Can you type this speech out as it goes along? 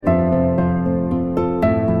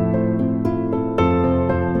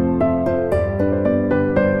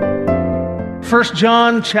1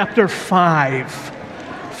 John chapter 5.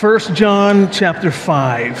 1 John chapter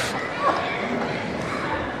 5.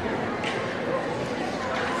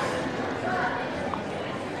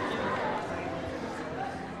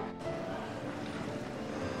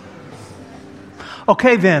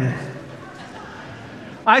 Okay then.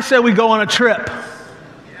 I say we go on a trip.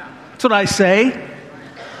 That's what I say.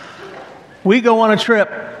 We go on a trip.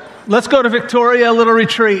 Let's go to Victoria, a little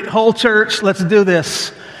retreat, whole church, let's do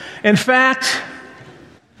this. In fact,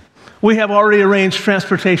 we have already arranged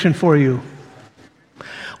transportation for you.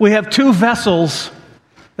 We have 2 vessels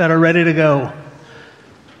that are ready to go.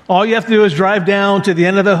 All you have to do is drive down to the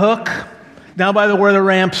end of the hook, down by where the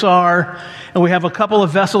ramps are, and we have a couple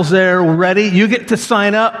of vessels there ready. You get to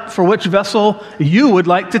sign up for which vessel you would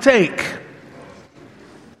like to take.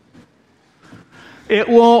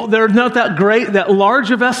 They're not that great, that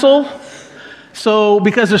large a vessel, so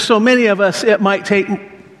because there's so many of us, it might take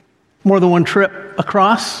more than one trip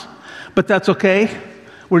across, but that's okay.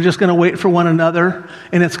 We're just going to wait for one another,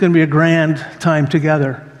 and it's going to be a grand time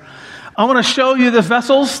together. I want to show you the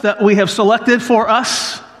vessels that we have selected for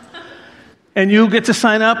us, and you get to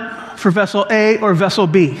sign up for vessel A or vessel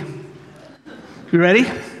B. You ready?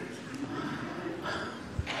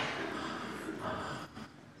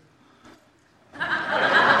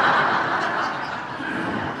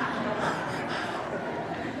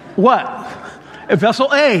 What?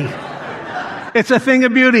 Vessel A. It's a thing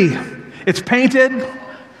of beauty. It's painted.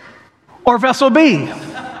 Or vessel B.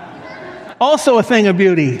 Also a thing of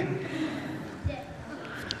beauty.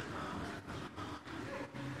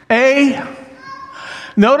 A.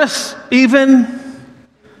 Notice even,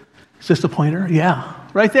 is this the pointer? Yeah,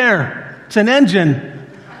 right there. It's an engine.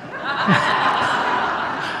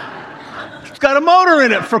 It's got a motor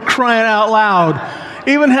in it, for crying out loud.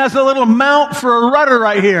 Even has a little mount for a rudder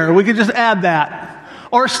right here. We could just add that.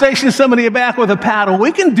 Or station somebody back with a paddle.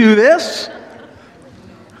 We can do this.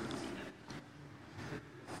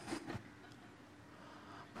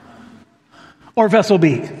 Or vessel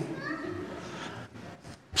B.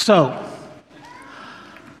 So,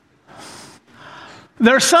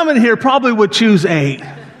 there's some in here probably would choose A.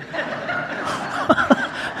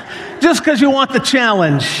 Just because you want the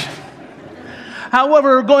challenge.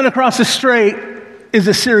 However, going across the strait is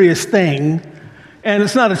a serious thing, and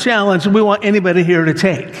it's not a challenge we want anybody here to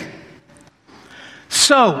take.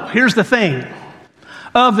 So, here's the thing.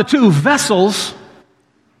 Of the 2 vessels,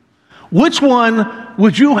 which one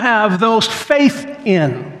would you have the most faith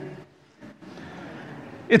in?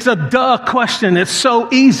 It's a duh question. It's so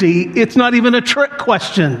easy, it's not even a trick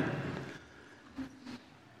question.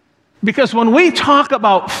 Because when we talk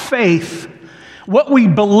about faith, what we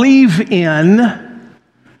believe in,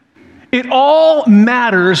 it all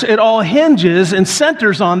matters, it all hinges and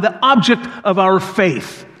centers on the object of our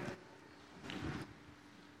faith.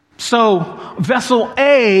 So, vessel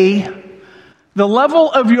A, the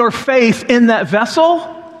level of your faith in that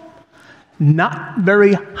vessel, not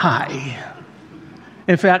very high.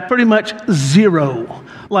 In fact, pretty much 0.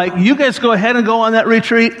 Like, you guys go ahead and go on that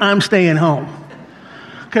retreat, I'm staying home.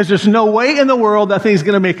 Because there's no way in the world that thing's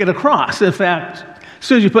going to make it across. In fact, as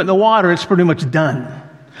soon as you put it in the water, it's pretty much done.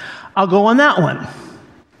 I'll go on that one,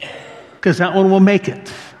 because that one will make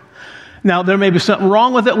it. Now, there may be something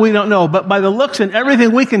wrong with it, we don't know, but by the looks and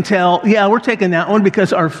everything we can tell, yeah, we're taking that one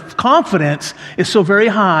because our confidence is so very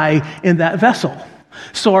high in that vessel.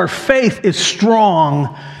 So our faith is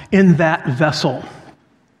strong in that vessel.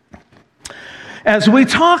 As we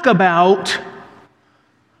talk about,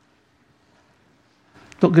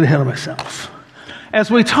 don't get ahead of myself. As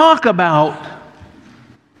we talk about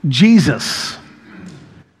Jesus,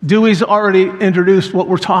 Dewey's already introduced what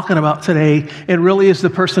we're talking about today. It really is the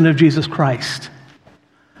person of Jesus Christ.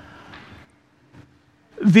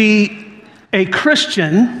 A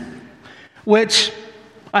Christian, which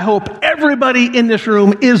I hope everybody in this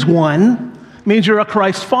room is one, means you're a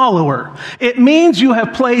Christ follower. It means you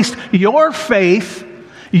have placed your faith,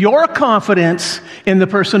 your confidence in the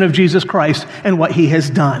person of Jesus Christ and what he has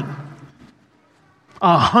done.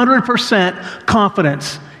 100%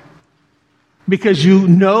 confidence. Because you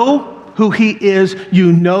know who he is,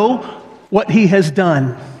 you know what he has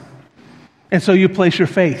done. And so you place your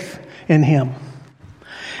faith in him.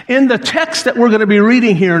 In the text that we're going to be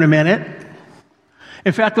reading here in a minute,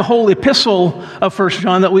 in fact, the whole epistle of 1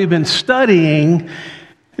 John that we've been studying,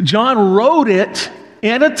 John wrote it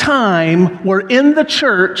at a time where in the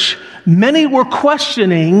church, many were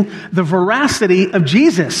questioning the veracity of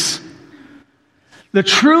Jesus. The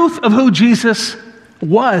truth of who Jesus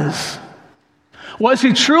was. Was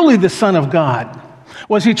he truly the Son of God?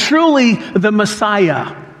 Was he truly the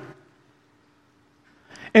Messiah?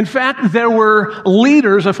 In fact, there were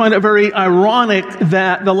leaders. I find it very ironic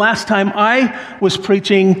that the last time I was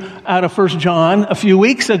preaching out of 1 John a few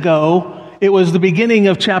weeks ago, it was the beginning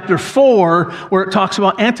of chapter 4 where it talks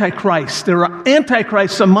about Antichrist. There are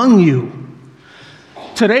Antichrists among you.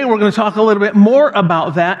 Today we're going to talk a little bit more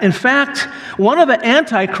about that. In fact, one of the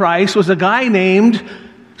Antichrists was a guy named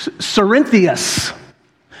Cerinthius.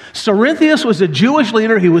 Cerinthius was a Jewish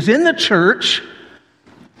leader. He was in the church.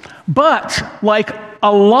 But like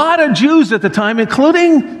a lot of Jews at the time,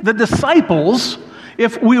 including the disciples,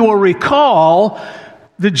 if we will recall,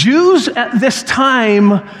 the Jews at this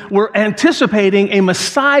time were anticipating a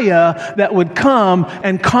Messiah that would come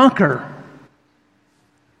and conquer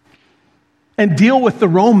and deal with the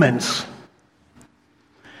Romans.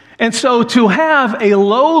 And so to have a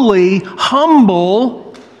lowly,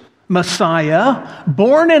 humble Messiah,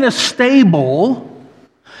 born in a stable,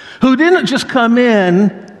 who didn't just come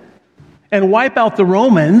in and wipe out the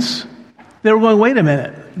Romans, they were going, wait a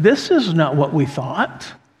minute, this is not what we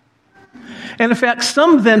thought. And in fact,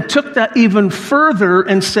 some then took that even further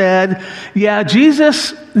and said, yeah,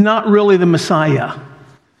 Jesus, not really the Messiah.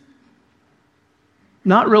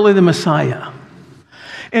 Not really the Messiah.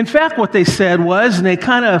 In fact, what they said was, and they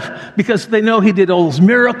kind of, because they know he did all those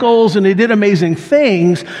miracles and he did amazing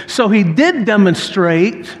things, so he did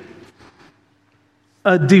demonstrate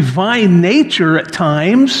a divine nature at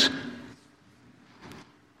times.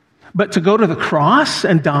 But to go to the cross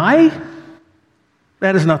and die,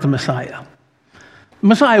 that is not the Messiah. The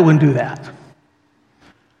Messiah wouldn't do that.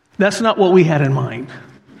 That's not what we had in mind.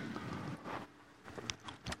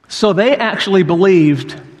 So they actually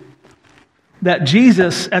believed that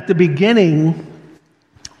Jesus at the beginning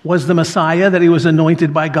was the Messiah, that he was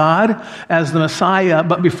anointed by God as the Messiah.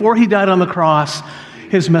 But before he died on the cross,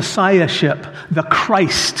 his Messiahship, the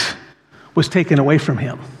Christ, was taken away from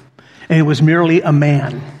him. And he was merely a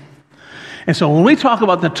man. And so when we talk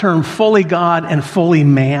about the term fully God and fully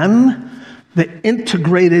man, the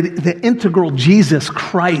integral Jesus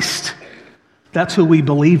Christ, that's who we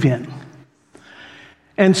believe in.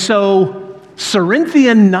 And so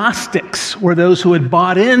Cerinthian Gnostics were those who had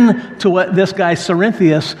bought in to what this guy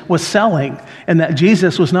Cerinthius was selling, and that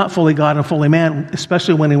Jesus was not fully God and fully man,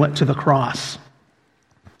 especially when he went to the cross.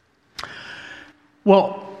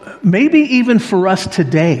 Well, maybe even for us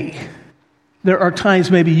today, there are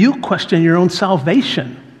times maybe you question your own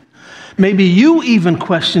salvation. Maybe you even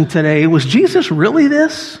question today, was Jesus really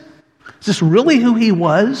this? Is this really who he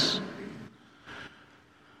was?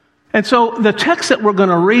 And so the text that we're going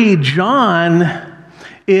to read, John,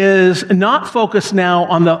 is not focused now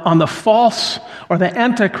on the false or the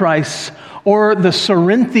Antichrist or the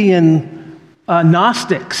Cerinthian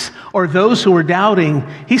Gnostics or those who were doubting.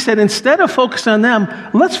 He said, instead of focus on them,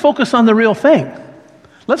 let's focus on the real thing.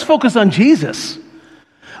 Let's focus on Jesus.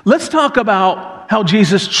 Let's talk about how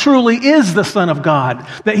Jesus truly is the Son of God,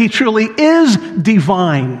 that he truly is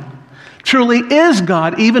divine, truly is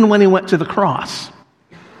God, even when he went to the cross.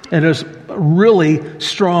 And there's really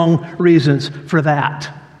strong reasons for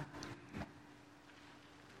that.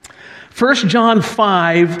 1 John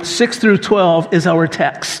 5, 6 through 12 is our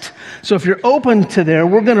text. So if you're open to there,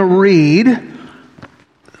 we're going to read.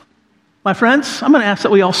 My friends, I'm going to ask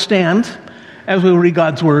that we all stand as we read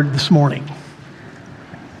God's word this morning.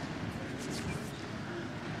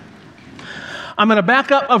 I'm going to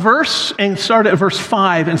back up a verse and start at verse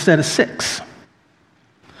 5 instead of 6.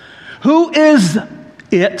 Who is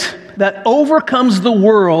it that overcomes the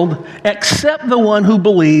world except the one who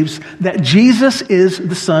believes that Jesus is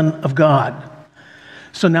the Son of God?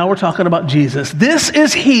 So now we're talking about Jesus. This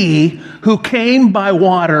is he who came by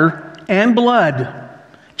water and blood,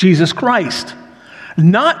 Jesus Christ.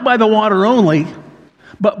 Not by the water only,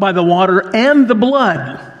 but by the water and the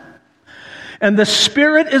blood. And the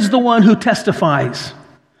Spirit is the one who testifies,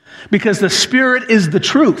 because the Spirit is the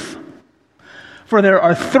truth. For there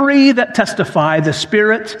are three that testify, the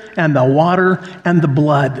Spirit and the water and the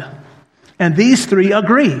blood. And these three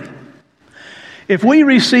agree. If we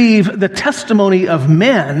receive the testimony of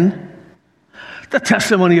men, the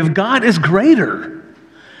testimony of God is greater.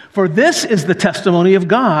 For this is the testimony of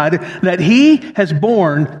God that he has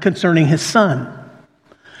borne concerning his Son.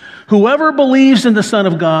 Whoever believes in the Son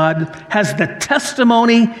of God has the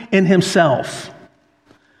testimony in himself.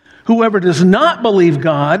 Whoever does not believe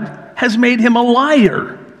God has made him a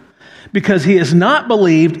liar, because he has not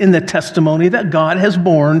believed in the testimony that God has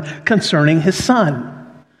borne concerning his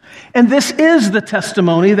Son. And this is the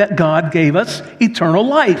testimony that God gave us, eternal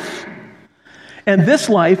life. And this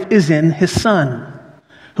life is in his Son.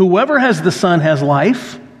 Whoever has the Son has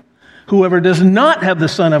life. Whoever does not have the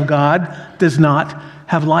Son of God does not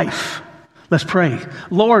have life. Let's pray.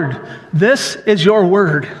 Lord, this is your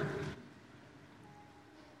word.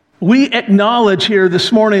 We acknowledge here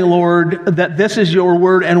this morning, Lord, that this is your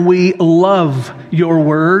word, and we love your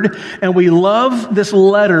word, and we love this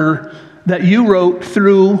letter that you wrote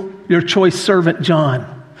through your choice servant,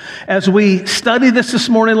 John. As we study this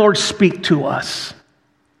morning, Lord, speak to us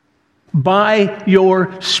by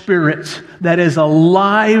your Spirit that is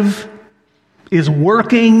alive, is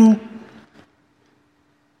working,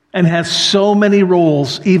 and has so many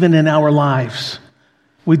roles even in our lives.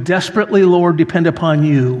 We desperately, Lord, depend upon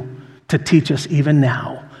you to teach us even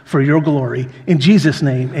now for your glory. In Jesus'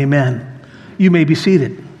 name, amen. You may be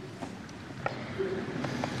seated.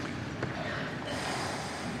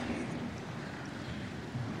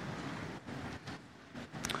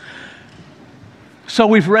 So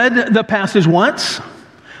we've read the passage once.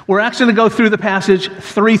 We're actually going to go through the passage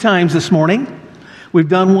 3 times this morning. We've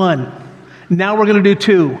done 1. Now we're going to do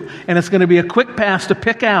 2. And it's going to be a quick pass to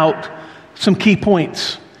pick out some key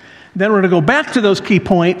points. Then we're going to go back to those key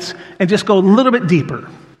points and just go a little bit deeper.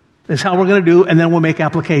 That's how we're going to do, and then we'll make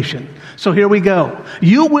application. So here we go.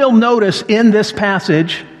 You will notice in this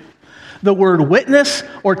passage the word witness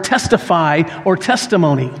or testify or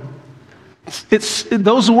testimony.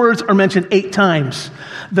 Those words are mentioned 8 times.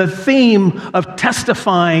 The theme of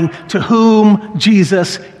testifying to whom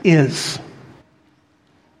Jesus is.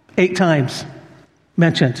 8 times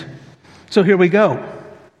mentioned. So here we go.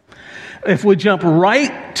 If we jump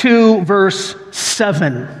right to verse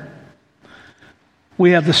 7,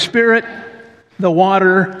 we have the Spirit, the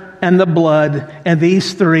water, and the blood, and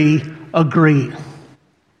these 3 agree.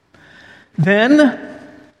 Then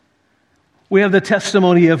we have the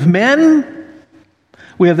testimony of men.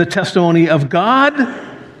 We have the testimony of God.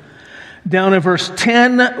 Down in verse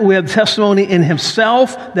 10, we have testimony in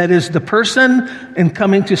himself, that is the person in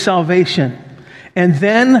coming to salvation. And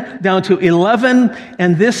then down to 11,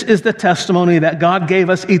 and this is the testimony that God gave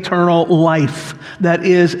us eternal life. That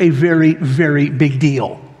is a very, very big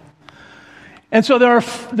deal. And so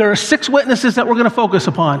there are 6 witnesses that we're going to focus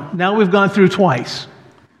upon. Now we've gone through twice.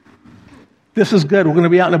 This is good. We're going to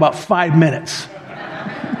be out in about 5 minutes.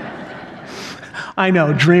 I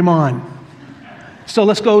know, dream on. So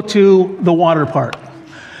let's go to the water part.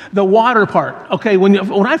 The water part. Okay, when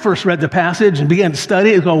I first read the passage and began to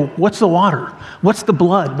study, I go, what's the water? What's the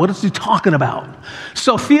blood? What is he talking about?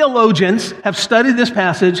 So theologians have studied this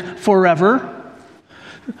passage forever.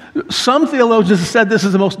 Some theologians have said this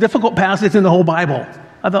is the most difficult passage in the whole Bible.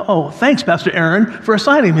 I thought, oh, thanks, Pastor Aaron, for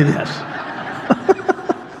assigning me this.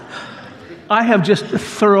 I have just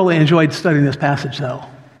thoroughly enjoyed studying this passage, though.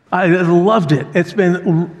 I loved it. It's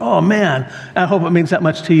been, oh man, I hope it means that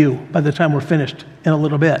much to you by the time we're finished in a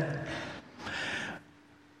little bit.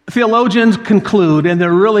 Theologians conclude, and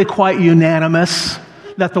they're really quite unanimous,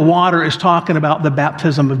 that the water is talking about the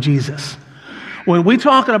baptism of Jesus. When we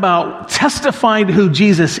talk about testifying to who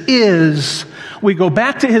Jesus is, we go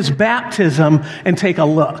back to his baptism and take a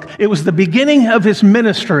look. It was the beginning of his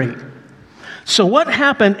ministry. So what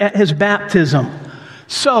happened at his baptism?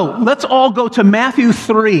 So let's all go to Matthew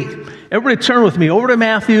 3. Everybody turn with me over to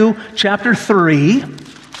Matthew chapter 3.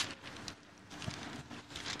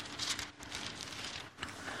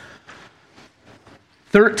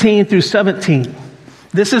 (13 through 17).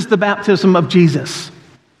 This is the baptism of Jesus.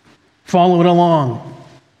 Follow it along.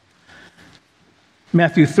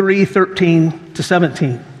 Matthew 3, 13 to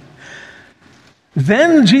 17.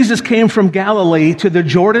 Then Jesus came from Galilee to the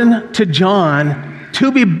Jordan to John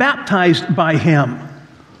to be baptized by him.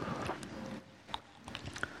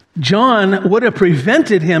 John would have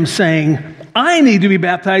prevented him, saying, I need to be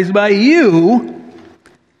baptized by you,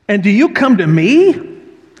 and do you come to me?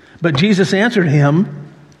 But Jesus answered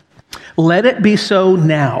him, let it be so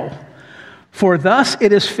now, for thus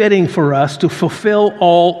it is fitting for us to fulfill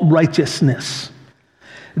all righteousness.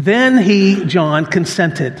 Then he, John,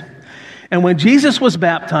 consented. And when Jesus was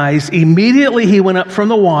baptized, immediately he went up from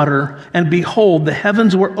the water, and behold, the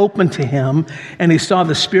heavens were opened to him, and he saw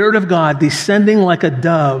the Spirit of God descending like a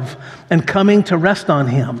dove and coming to rest on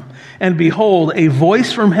him. And behold, a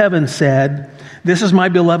voice from heaven said, this is my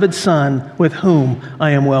beloved Son, with whom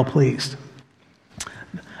I am well pleased.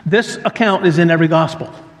 This account is in every gospel.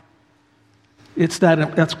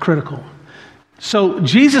 That's critical. So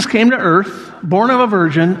Jesus came to earth, born of a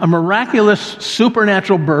virgin, a miraculous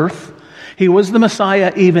supernatural birth. He was the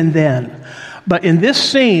Messiah even then. But in this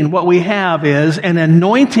scene, what we have is an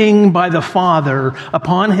anointing by the Father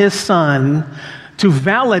upon his Son to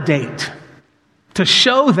validate, to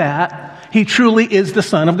show that he truly is the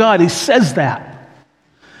Son of God. He says that.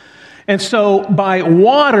 And so by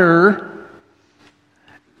water,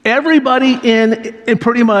 Everybody in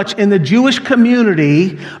pretty much in the Jewish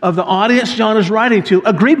community of the audience John is writing to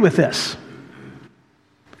agreed with this.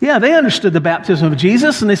 Yeah, they understood the baptism of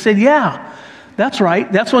Jesus, and they said, yeah, that's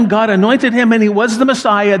right. That's when God anointed him, and he was the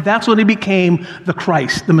Messiah. That's when he became the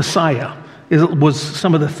Christ, the Messiah, was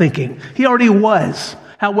some of the thinking. He already was.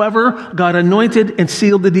 However, God anointed and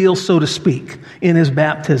sealed the deal, so to speak, in his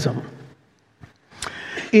baptism.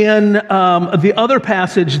 In the other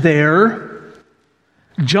passage there,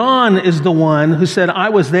 John is the one who said, I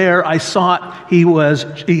was there, I saw it,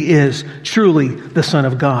 he is truly the Son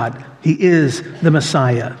of God. He is the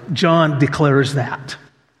Messiah. John declares that.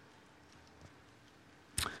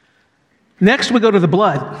 Next, we go to the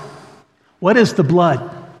blood. What is the blood?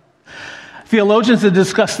 Theologians have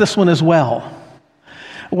discussed this one as well.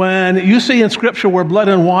 When you see in Scripture where blood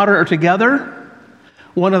and water are together,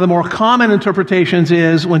 one of the more common interpretations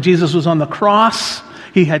is when Jesus was on the cross,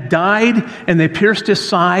 he had died, and they pierced his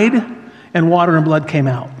side, and water and blood came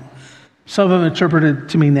out. Some of them interpreted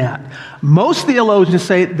to mean that. Most theologians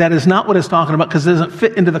say that is not what it's talking about because it doesn't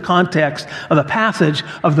fit into the context of the passage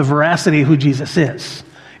of the veracity of who Jesus is.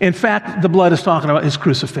 In fact, the blood is talking about his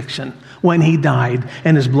crucifixion, when he died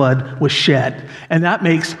and his blood was shed. And that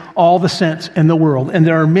makes all the sense in the world. And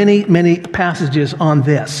there are many, many passages on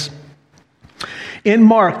this. In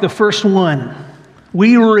Mark, the first one,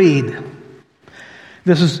 we read,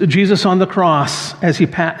 this is Jesus on the cross as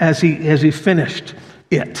he finished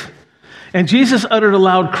it. And Jesus uttered a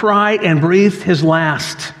loud cry and breathed his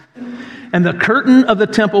last. And the curtain of the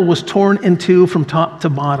temple was torn in two from top to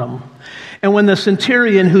bottom. And when the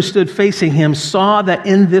centurion who stood facing him saw that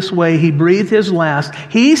in this way he breathed his last,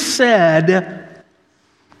 he said,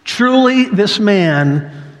 truly this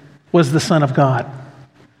man was the Son of God.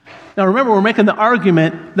 Now remember, we're making the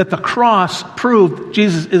argument that the cross proved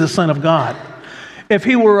Jesus is the Son of God. If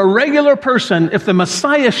he were a regular person, if the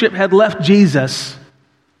Messiahship had left Jesus,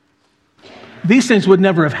 these things would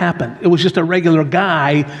never have happened. It was just a regular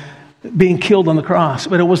guy being killed on the cross.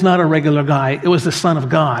 But it was not a regular guy. It was the Son of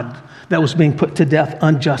God that was being put to death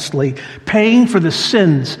unjustly, paying for the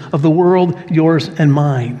sins of the world, yours and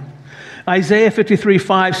mine. Isaiah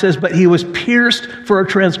 53:5 says, but he was pierced for our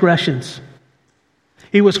transgressions.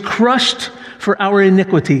 He was crushed for our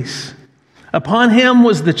iniquities. Upon him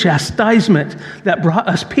was the chastisement that brought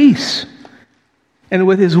us peace, and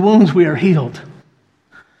with his wounds we are healed.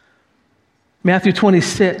 Matthew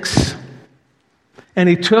 26, and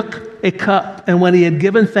he took a cup, and when he had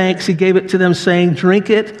given thanks, he gave it to them, saying, drink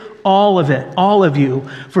it, all of you,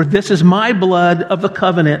 for this is my blood of the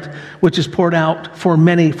covenant, which is poured out for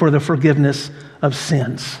many for the forgiveness of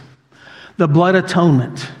sins. The blood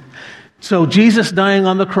atonement. So Jesus dying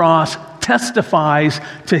on the cross testifies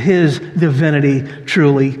to his divinity,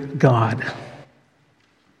 truly God.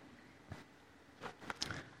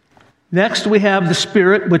 Next, we have the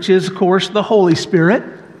Spirit, which is, of course, the Holy Spirit.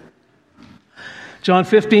 John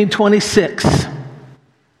 15:26.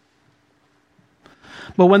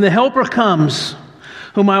 But when the Helper comes,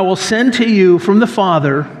 whom I will send to you from the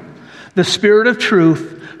Father, the Spirit of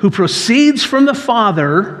truth, who proceeds from the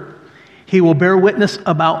Father, he will bear witness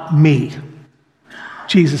about me.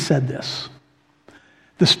 Jesus said this.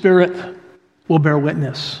 The Spirit will bear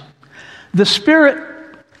witness. The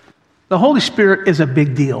Holy Spirit is a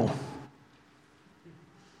big deal.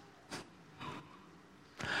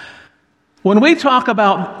 When we talk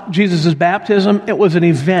about Jesus' baptism, it was an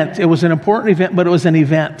event. It was an important event, but it was an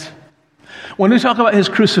event. When we talk about his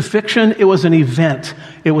crucifixion, it was an event.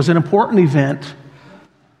 It was an important event,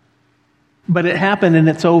 but it happened and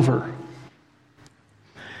it's over.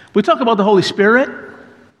 We talk about the Holy Spirit,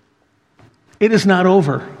 it is not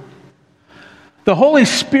over. The Holy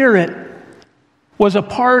Spirit was a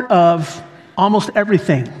part of almost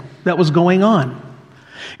everything that was going on.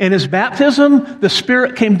 In his baptism, the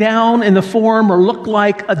Spirit came down in the form or looked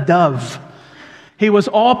like a dove. He was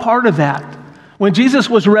all part of that. When Jesus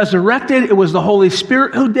was resurrected, it was the Holy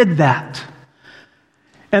Spirit who did that.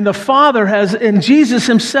 And the Father and Jesus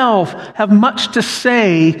himself have much to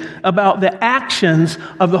say about the actions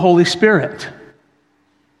of the Holy Spirit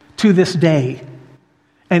to this day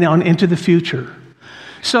and on into the future.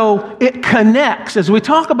 So it connects, as we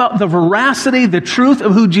talk about the veracity, the truth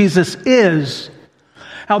of who Jesus is,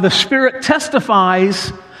 how the Spirit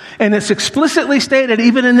testifies, and it's explicitly stated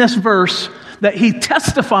even in this verse that he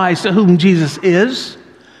testifies to whom Jesus is.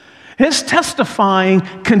 His testifying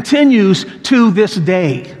continues to this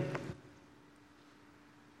day.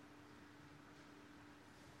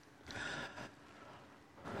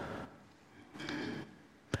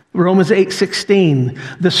 Romans 8:16,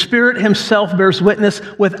 the Spirit himself bears witness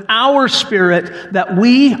with our spirit that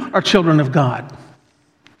we are children of God.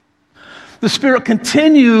 The Spirit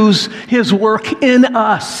continues His work in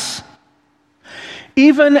us.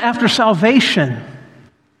 Even after salvation,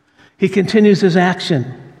 He continues His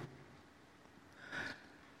action.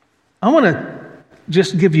 I want to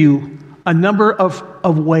just give you a number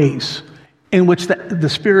of ways in which the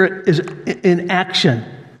Spirit is in action.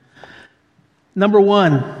 Number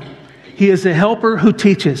one, He is a helper who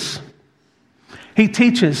teaches. He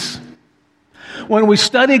teaches. When we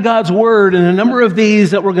study God's Word, and a number of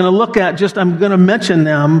these that we're going to look at, I'm going to mention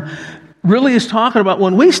them, really is talking about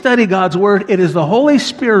when we study God's Word, it is the Holy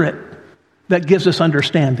Spirit that gives us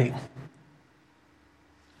understanding.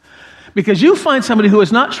 Because you find somebody who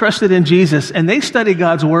is not trusted in Jesus and they study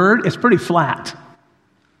God's Word, it's pretty flat.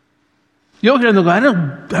 You'll hear them go, I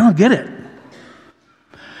don't get it.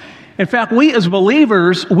 In fact, we as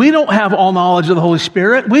believers, we don't have all knowledge of the Holy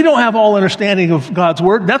Spirit. We don't have all understanding of God's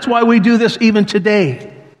Word. That's why we do this even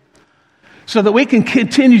today. So that we can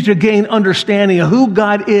continue to gain understanding of who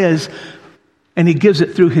God is. And He gives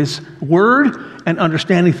it through His Word, and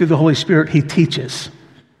understanding through the Holy Spirit He teaches.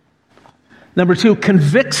 Number two,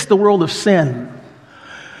 convicts the world of sin.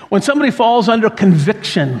 When somebody falls under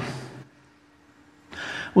conviction, I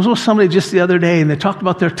was with somebody just the other day, and they talked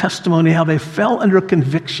about their testimony, how they fell under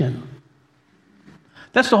conviction.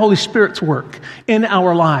 That's the Holy Spirit's work in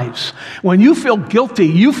our lives. When you feel guilty,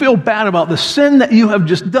 you feel bad about the sin that you have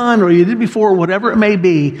just done or you did before, whatever it may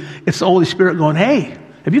be, it's the Holy Spirit going, hey,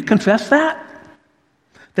 have you confessed that?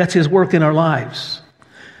 That's His work in our lives.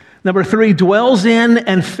 Number three, dwells in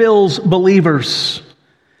and fills believers.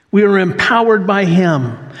 We are empowered by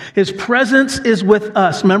Him. His presence is with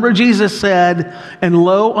us. Remember, Jesus said, and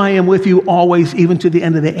lo, I am with you always, even to the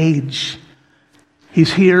end of the age.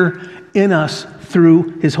 He's here in us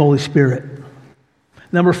through His Holy Spirit.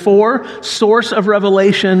 Number four, source of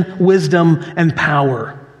revelation, wisdom, and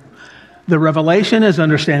power. The revelation is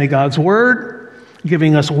understanding God's Word,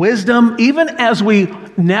 giving us wisdom, even as we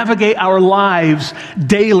navigate our lives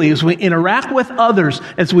daily, as we interact with others,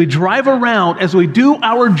 as we drive around, as we do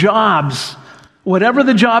our jobs, whatever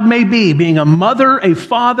the job may be, being a mother, a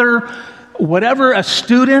father, whatever, a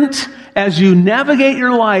student, as you navigate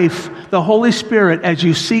your life, the Holy Spirit, as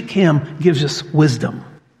you seek Him, gives us wisdom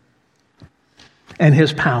and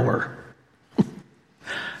His power.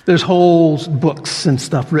 There's whole books and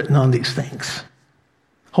stuff written on these things.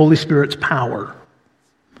 Holy Spirit's power.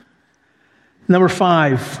 Number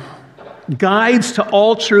five, guides to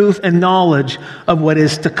all truth and knowledge of what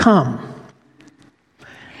is to come.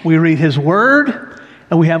 We read His Word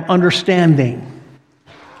and we have understanding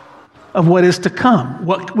of what is to come,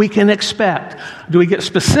 what we can expect. Do we get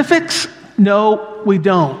specifics? No, we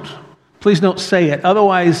don't. Please don't say it.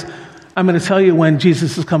 Otherwise, I'm going to tell you when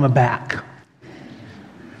Jesus is coming back.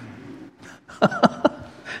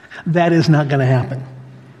 That is not going to happen.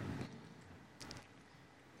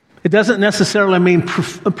 It doesn't necessarily mean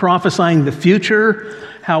prophesying the future.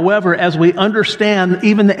 However, as we understand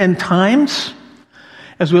even the end times,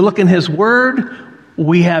 as we look in His Word,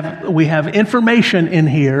 we have information in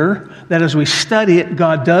here that as we study it,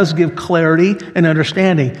 God does give clarity and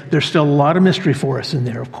understanding. There's still a lot of mystery for us in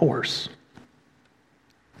there, of course.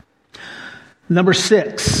 Number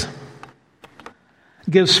six,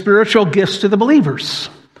 gives spiritual gifts to the believers.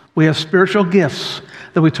 We have spiritual gifts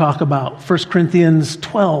that we talk about. 1 Corinthians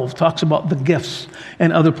 12 talks about the gifts,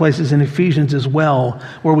 and other places in Ephesians as well,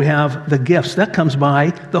 where we have the gifts. That comes by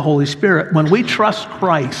the Holy Spirit. When we trust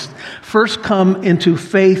Christ, first come into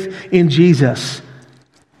faith in Jesus,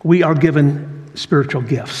 we are given spiritual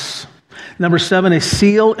gifts. Number seven, a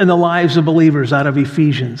seal in the lives of believers out of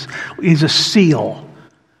Ephesians. He's a seal,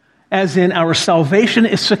 as in our salvation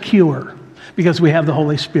is secure because we have the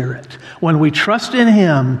Holy Spirit. When we trust in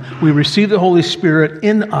Him, we receive the Holy Spirit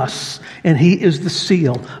in us, and He is the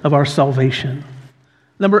seal of our salvation.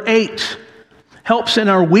 Number eight, helps in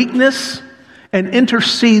our weakness and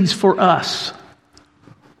intercedes for us.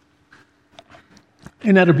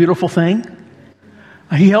 Isn't that a beautiful thing?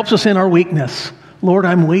 He helps us in our weakness. Lord,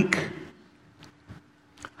 I'm weak.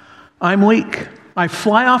 I'm weak. I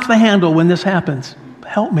fly off the handle when this happens.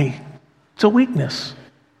 Help me. It's a weakness.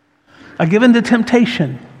 I give in to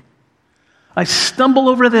temptation. I stumble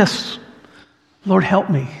over this. Lord,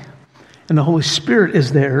 help me. And the Holy Spirit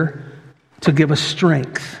is there to give us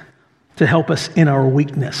strength, to help us in our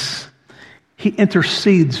weakness. He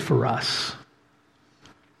intercedes for us.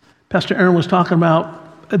 Pastor Aaron was talking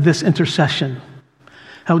about this intercession,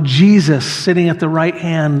 how Jesus, sitting at the right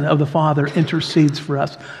hand of the Father, intercedes for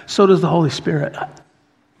us. So does the Holy Spirit.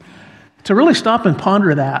 To really stop and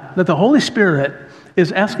ponder that the Holy Spirit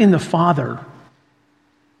is asking the Father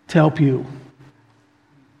to help you.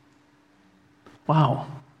 Wow.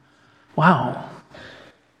 Wow.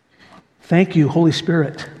 Thank you, Holy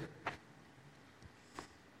Spirit.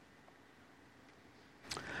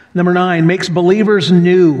 Number 9, makes believers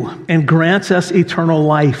new and grants us eternal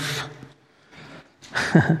life.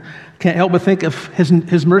 Can't help but think of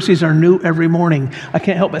his mercies are new every morning. I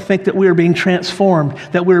can't help but think that we are being transformed,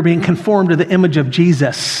 that we are being conformed to the image of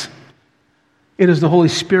Jesus. It is the Holy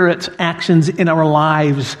Spirit's actions in our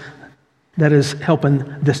lives that is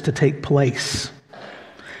helping this to take place.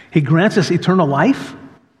 He grants us eternal life.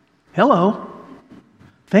 Hello.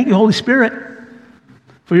 Thank you, Holy Spirit,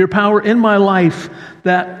 for your power in my life,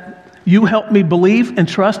 that you help me believe and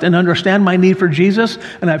trust and understand my need for Jesus,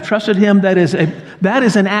 and I've trusted him. That is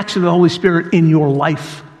an action of the Holy Spirit in your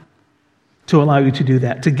life to allow you to do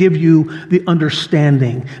that, to give you the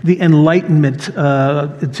understanding, the enlightenment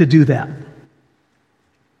to do that.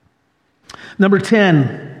 Number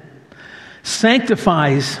 10,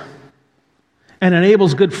 sanctifies and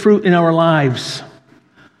enables good fruit in our lives.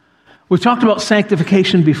 We've talked about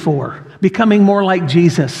sanctification before, becoming more like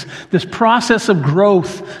Jesus. This process of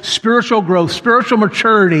growth, spiritual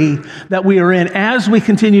maturity that we are in as we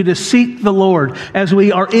continue to seek the Lord, as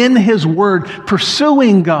we are in his word,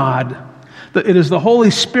 pursuing God. It is the Holy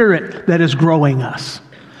Spirit that is growing us,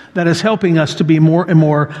 that is helping us to be more and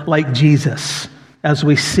more like Jesus as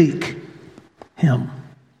we seek him.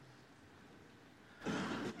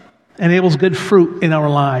 Enables good fruit in our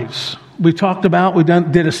lives. We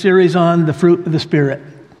did a series on the fruit of the Spirit.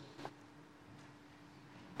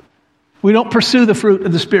 We don't pursue the fruit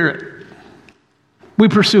of the Spirit. We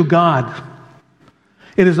pursue God.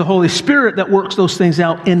 It is the Holy Spirit that works those things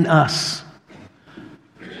out in us.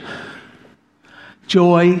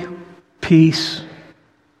 Joy, peace,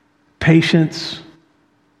 patience,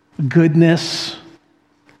 goodness.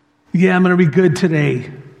 Yeah, I'm going to be good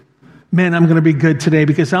today. Man, I'm going to be good today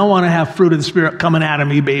because I want to have fruit of the Spirit coming out of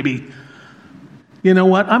me, baby. You know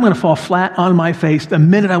what? I'm going to fall flat on my face the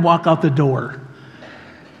minute I walk out the door.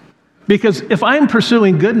 Because if I'm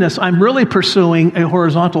pursuing goodness, I'm really pursuing a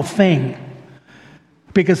horizontal thing.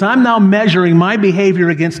 Because I'm now measuring my behavior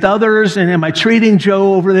against others, and am I treating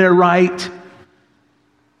Joe over there right?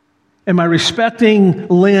 Am I respecting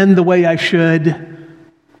Lynn the way I should?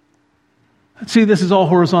 See, this is all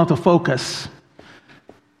horizontal focus.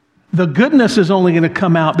 The goodness is only going to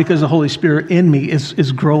come out because the Holy Spirit in me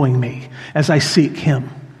is growing me as I seek him.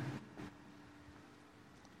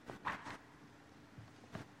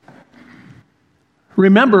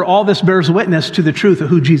 Remember, all this bears witness to the truth of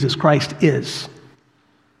who Jesus Christ is.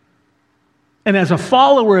 And as a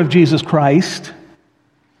follower of Jesus Christ,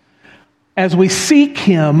 as we seek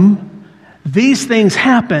him, these things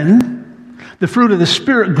happen. The fruit of the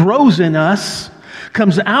Spirit grows in us,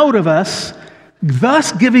 comes out of us,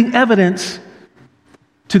 thus giving evidence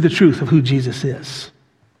to the truth of who Jesus is.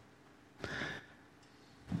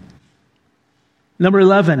 Number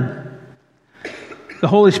 11, the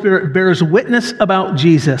Holy Spirit bears witness about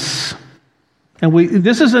Jesus. And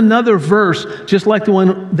this is another verse just like the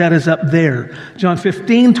one that is up there. John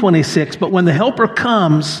 15:26. But when the Helper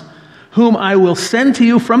comes, whom I will send to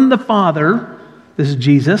you from the Father, this is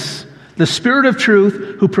Jesus, the Spirit of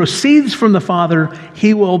truth who proceeds from the Father,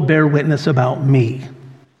 he will bear witness about me.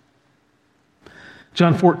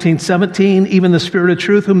 John 14:17, even the Spirit of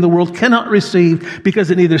truth whom the world cannot receive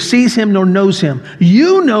because it neither sees him nor knows him.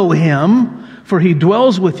 You know him, for he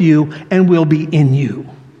dwells with you and will be in you.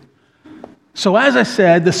 So as I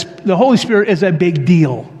said, the Holy Spirit is a big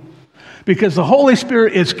deal because the Holy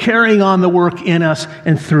Spirit is carrying on the work in us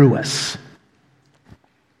and through us.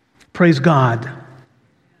 Praise God.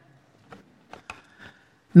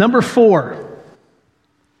 Number 4.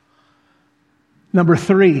 Number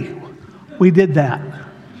 3. We did that.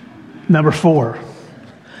 Number 4.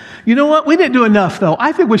 You know what? We didn't do enough, though.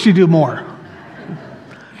 I think we should do more.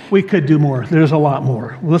 We could do more. There's a lot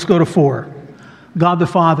more. Let's go to 4. God the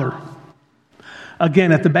Father.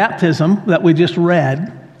 Again, at the baptism that we just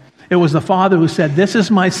read, it was the Father who said, "This is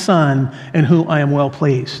my Son in whom I am well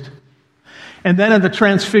pleased." And then at the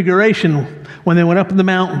transfiguration, when they went up the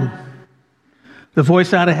mountain, the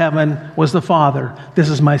voice out of heaven was the Father. "This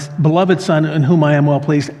is my beloved Son in whom I am well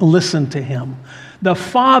pleased. Listen to him." The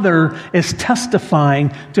Father is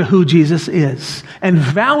testifying to who Jesus is and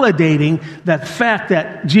validating that fact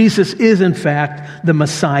that Jesus is, in fact, the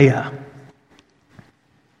Messiah.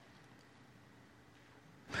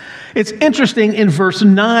 It's interesting in verse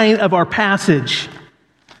 9 of our passage.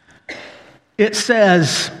 It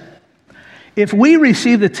says, if we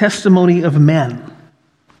receive the testimony of men,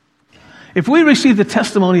 if we receive the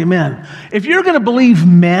testimony of men, if you're going to believe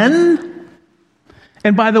men,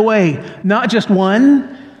 and by the way, not just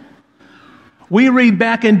one, We read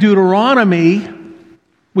back in Deuteronomy,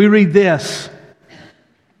 we read this.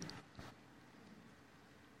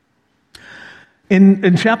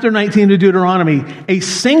 In chapter 19 of Deuteronomy, a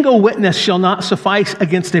single witness shall not suffice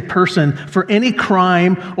against a person for any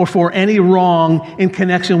crime or for any wrong in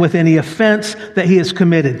connection with any offense that he has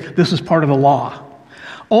committed. This is part of the law.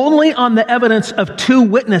 Only on the evidence of 2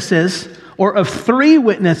 witnesses or of 3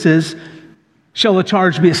 witnesses shall a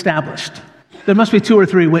charge be established. There must be 2 or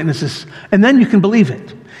 3 witnesses, and then you can believe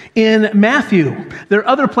it. In Matthew, there are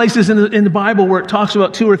other places in the Bible where it talks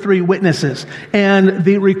about 2 or 3 witnesses, and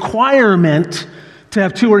the requirement to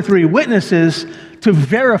have 2 or 3 witnesses to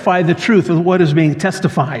verify the truth of what is being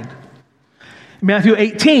testified. Matthew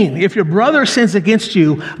 18, if your brother sins against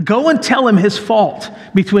you, go and tell him his fault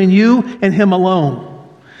between you and him alone.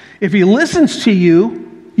 If he listens to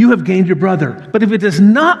you, you have gained your brother. But if he does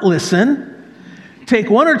not listen, take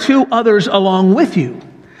 1 or 2 others along with you,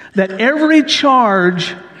 that every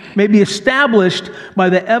charge may be established by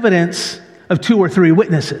the evidence of 2 or 3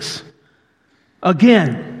 witnesses.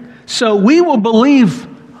 Again, so we will believe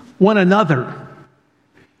one another.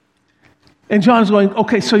 And John's going,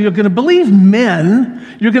 okay, so you're going to believe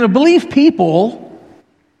men, you're going to believe people.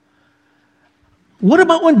 What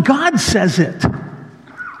about when God says it?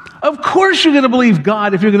 Of course you're going to believe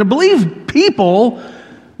God. If you're going to believe people,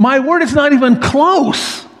 my word is not even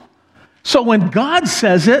close. So when God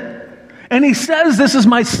says it, and he says, this is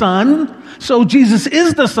my son, so Jesus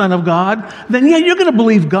is the Son of God, then yeah, you're going to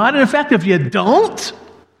believe God. And in fact, if you don't,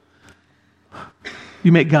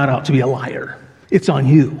 you make God out to be a liar. It's on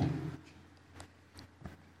you.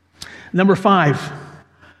 Number 5,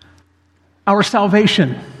 our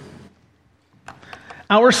salvation.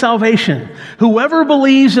 Our salvation. Whoever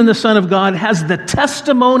believes in the Son of God has the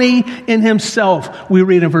testimony in himself. We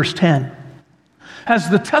read in verse 10. Has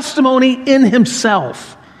the testimony in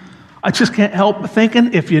himself. I just can't help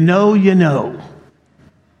thinking, if you know, you know.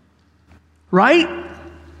 Right?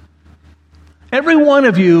 Every one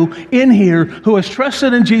of you in here who has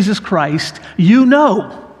trusted in Jesus Christ, you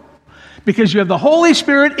know. Because you have the Holy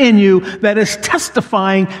Spirit in you that is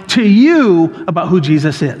testifying to you about who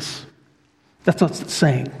Jesus is. That's what it's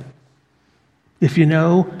saying. If you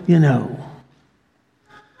know, you know.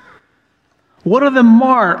 What are the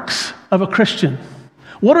marks of a Christian?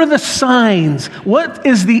 What are the signs? What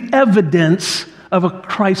is the evidence of a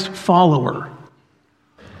Christ follower?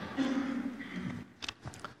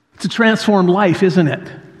 It's a transformed life, isn't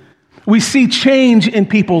it? We see change in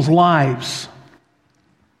people's lives.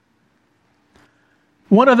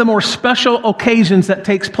 One of the more special occasions that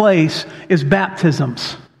takes place is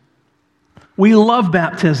baptisms. We love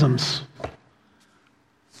baptisms.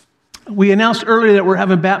 We announced earlier that we're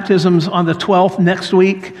having baptisms on the 12th next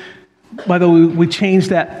week. By the way, we changed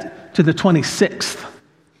that to the 26th.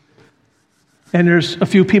 And there's a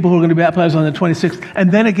few people who are going to be baptized on the 26th.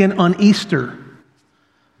 And then again on Easter.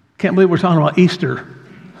 Can't believe we're talking about Easter.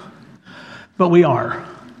 But we are.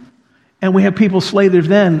 And we have people slated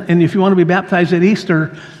then. And if you want to be baptized at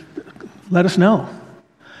Easter, let us know.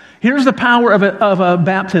 Here's the power of a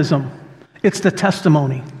baptism. It's the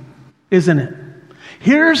testimony, isn't it?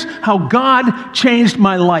 Here's how God changed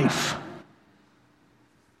my life.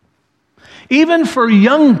 Even for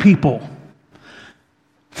young people,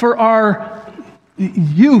 for our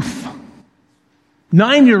youth,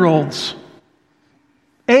 9-year-olds,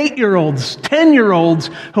 8-year-olds, 10-year-olds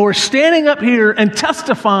who are standing up here and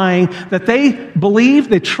testifying that they believe,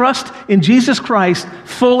 they trust in Jesus Christ,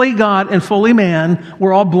 fully God and fully man,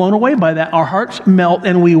 we're all blown away by that. Our hearts melt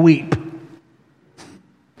and we weep.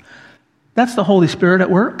 That's the Holy Spirit at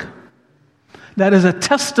work. That is a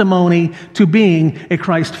testimony to being a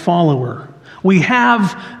Christ follower. We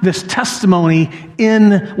have this testimony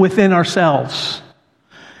within ourselves.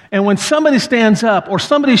 And when somebody stands up or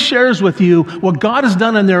somebody shares with you what God has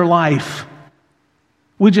done in their life,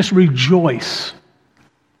 we just rejoice.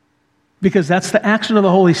 Because that's the action of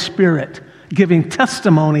the Holy Spirit, giving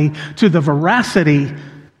testimony to the veracity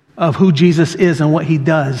of who Jesus is and what he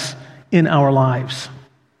does in our lives.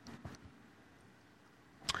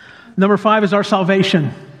 Number 5 is our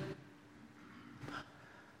salvation.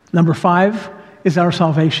 Number 5 is our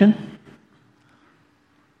salvation.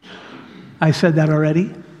 I said that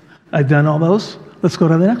already. I've done all those. Let's go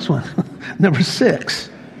to the next one. Number 6.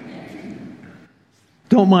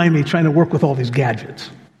 Don't mind me trying to work with all these gadgets.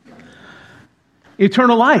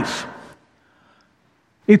 Eternal life.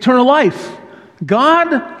 Eternal life.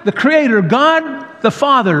 God, the Creator, God, the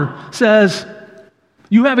Father, says,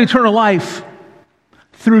 you have eternal life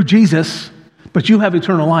through Jesus, but you have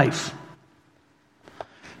eternal life.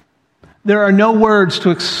 There are no words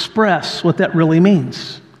to express what that really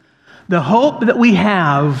means. The hope that we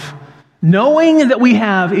have, knowing that we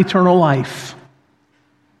have eternal life.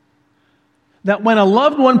 That when a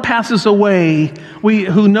loved one passes away,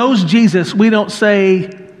 who knows Jesus, we don't say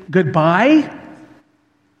goodbye.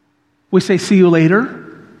 We say see you later.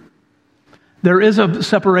 There is a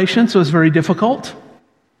separation, so it's very difficult.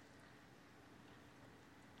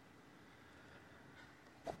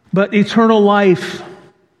 But eternal life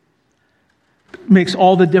makes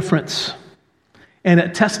all the difference. And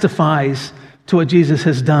it testifies to what Jesus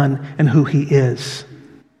has done and who he is.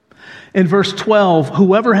 In verse 12,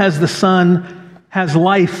 whoever has the Son has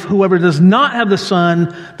life. Whoever does not have the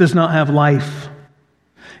Son does not have life.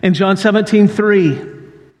 In John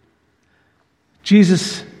 17:3,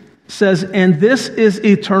 Jesus says, and this is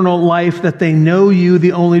eternal life, that they know you,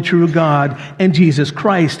 the only true God, and Jesus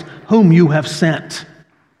Christ, whom you have sent.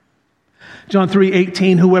 John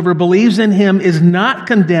 3:18, whoever believes in him is not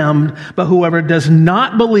condemned, but whoever does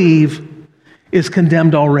not believe is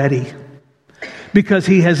condemned already, because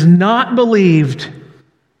he has not believed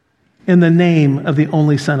in the name of the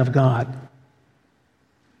only Son of God.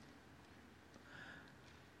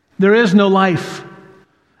 There is no life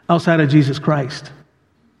outside of Jesus Christ.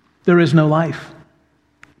 There is no life.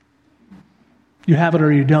 You have it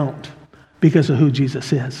or you don't, because of who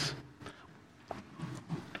Jesus is.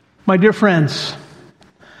 My dear friends,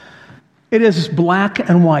 it is black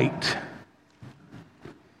and white.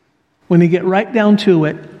 When you get right down to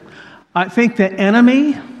it, I think the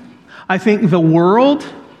enemy, I think the world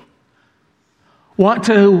want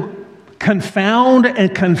to confound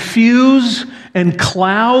and confuse and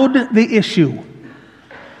cloud the issue.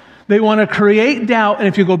 They want to create doubt. And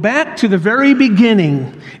if you go back to the very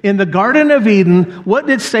beginning, in the Garden of Eden, what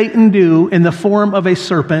did Satan do in the form of a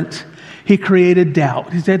serpent? He created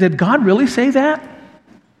doubt. He said, did God really say that?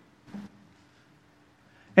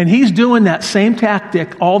 And he's doing that same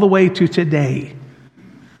tactic all the way to today,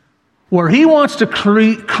 where he wants to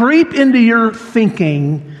creep into your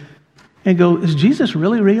thinking and go, is Jesus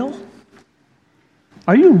really real?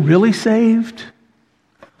 Are you really saved?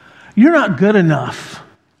 You're not good enough.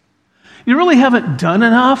 You really haven't done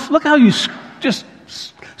enough. Look how you just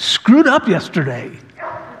screwed up yesterday.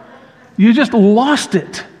 You just lost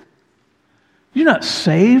it. You're not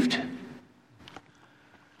saved.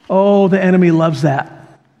 Oh, the enemy loves that.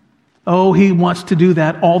 Oh, he wants to do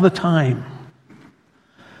that all the time.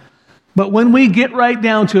 But when we get right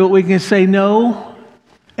down to it, we can say, no,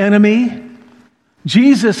 enemy,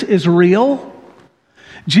 Jesus is real.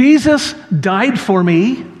 Jesus died for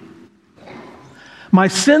me. My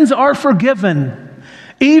sins are forgiven.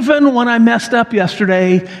 Even when I messed up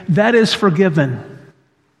yesterday, that is forgiven.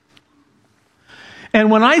 And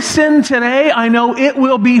when I sin today, I know it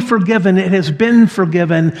will be forgiven. It has been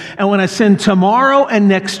forgiven. And when I sin tomorrow and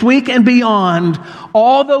next week and beyond,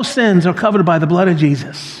 all those sins are covered by the blood of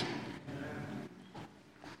Jesus.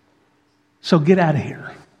 So get out of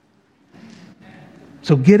here.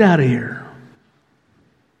 So get out of here.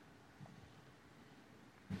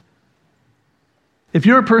 If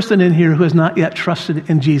you're a person in here who has not yet trusted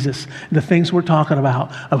in Jesus, the things we're talking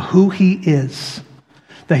about, of who he is,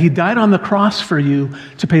 that he died on the cross for you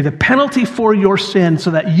to pay the penalty for your sin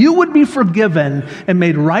so that you would be forgiven and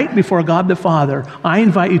made right before God the Father, I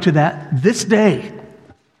invite you to that this day.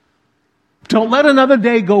 Don't let another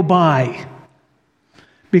day go by,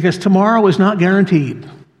 because tomorrow is not guaranteed.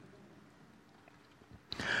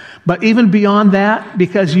 But even beyond that,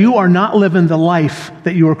 because you are not living the life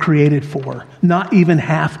that you were created for, not even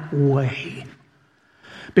halfway.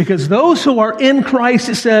 Because those who are in Christ,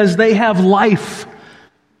 it says, they have life.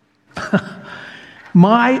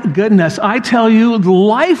 My goodness, I tell you, the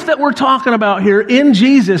life that we're talking about here in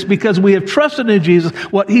Jesus, because we have trusted in Jesus,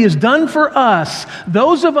 what he has done for us,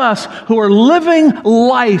 those of us who are living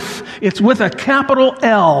life, it's with a capital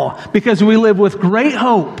L, because we live with great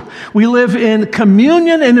hope. We live in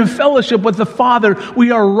communion and in fellowship with the Father.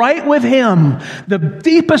 We are right with him. The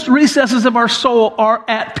deepest recesses of our soul are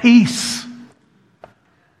at peace.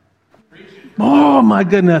 Oh, my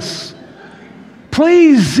goodness.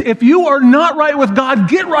 Please, if you are not right with God,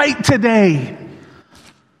 get right today.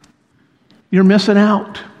 You're missing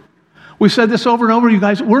out. We've said this over and over, you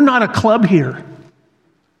guys. We're not a club here.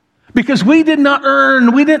 Because we did not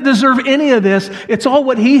earn, we didn't deserve any of this. It's all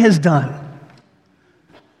what he has done.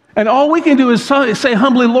 And all we can do is say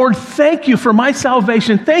humbly, Lord, thank you for my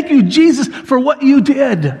salvation. Thank you, Jesus, for what you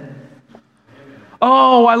did.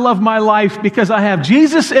 Oh, I love my life because I have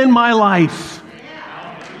Jesus in my life.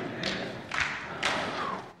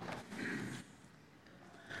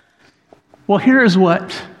 Well, here's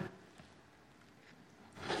what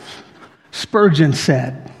Spurgeon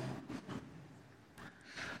said.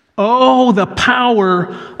 Oh, the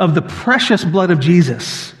power of the precious blood of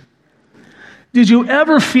Jesus. Did you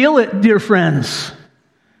ever feel it, dear friends?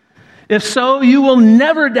 If so, you will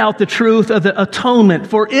never doubt the truth of the atonement,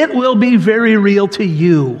 for it will be very real to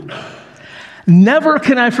you. Never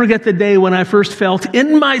can I forget the day when I first felt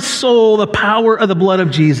in my soul the power of the blood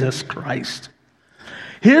of Jesus Christ.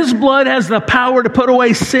 His blood has the power to put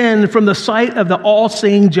away sin from the sight of the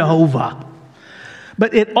all-seeing Jehovah.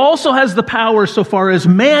 But it also has the power, so far as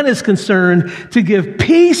man is concerned, to give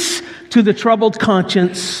peace to the troubled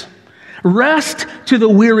conscience, rest to the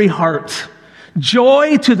weary heart,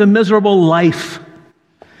 joy to the miserable life.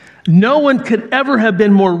 No one could ever have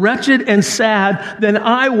been more wretched and sad than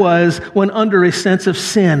I was when under a sense of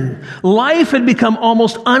sin. Life had become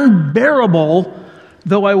almost unbearable,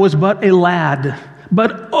 though I was but a lad.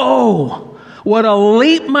 But oh, what a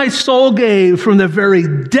leap my soul gave from the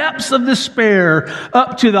very depths of despair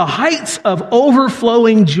up to the heights of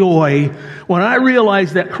overflowing joy when I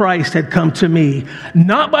realized that Christ had come to me,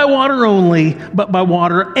 not by water only, but by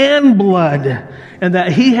water and blood, and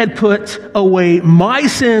that he had put away my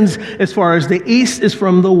sins as far as the east is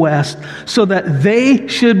from the west, so that they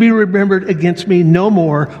should be remembered against me no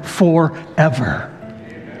more forever.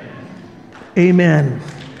 Amen.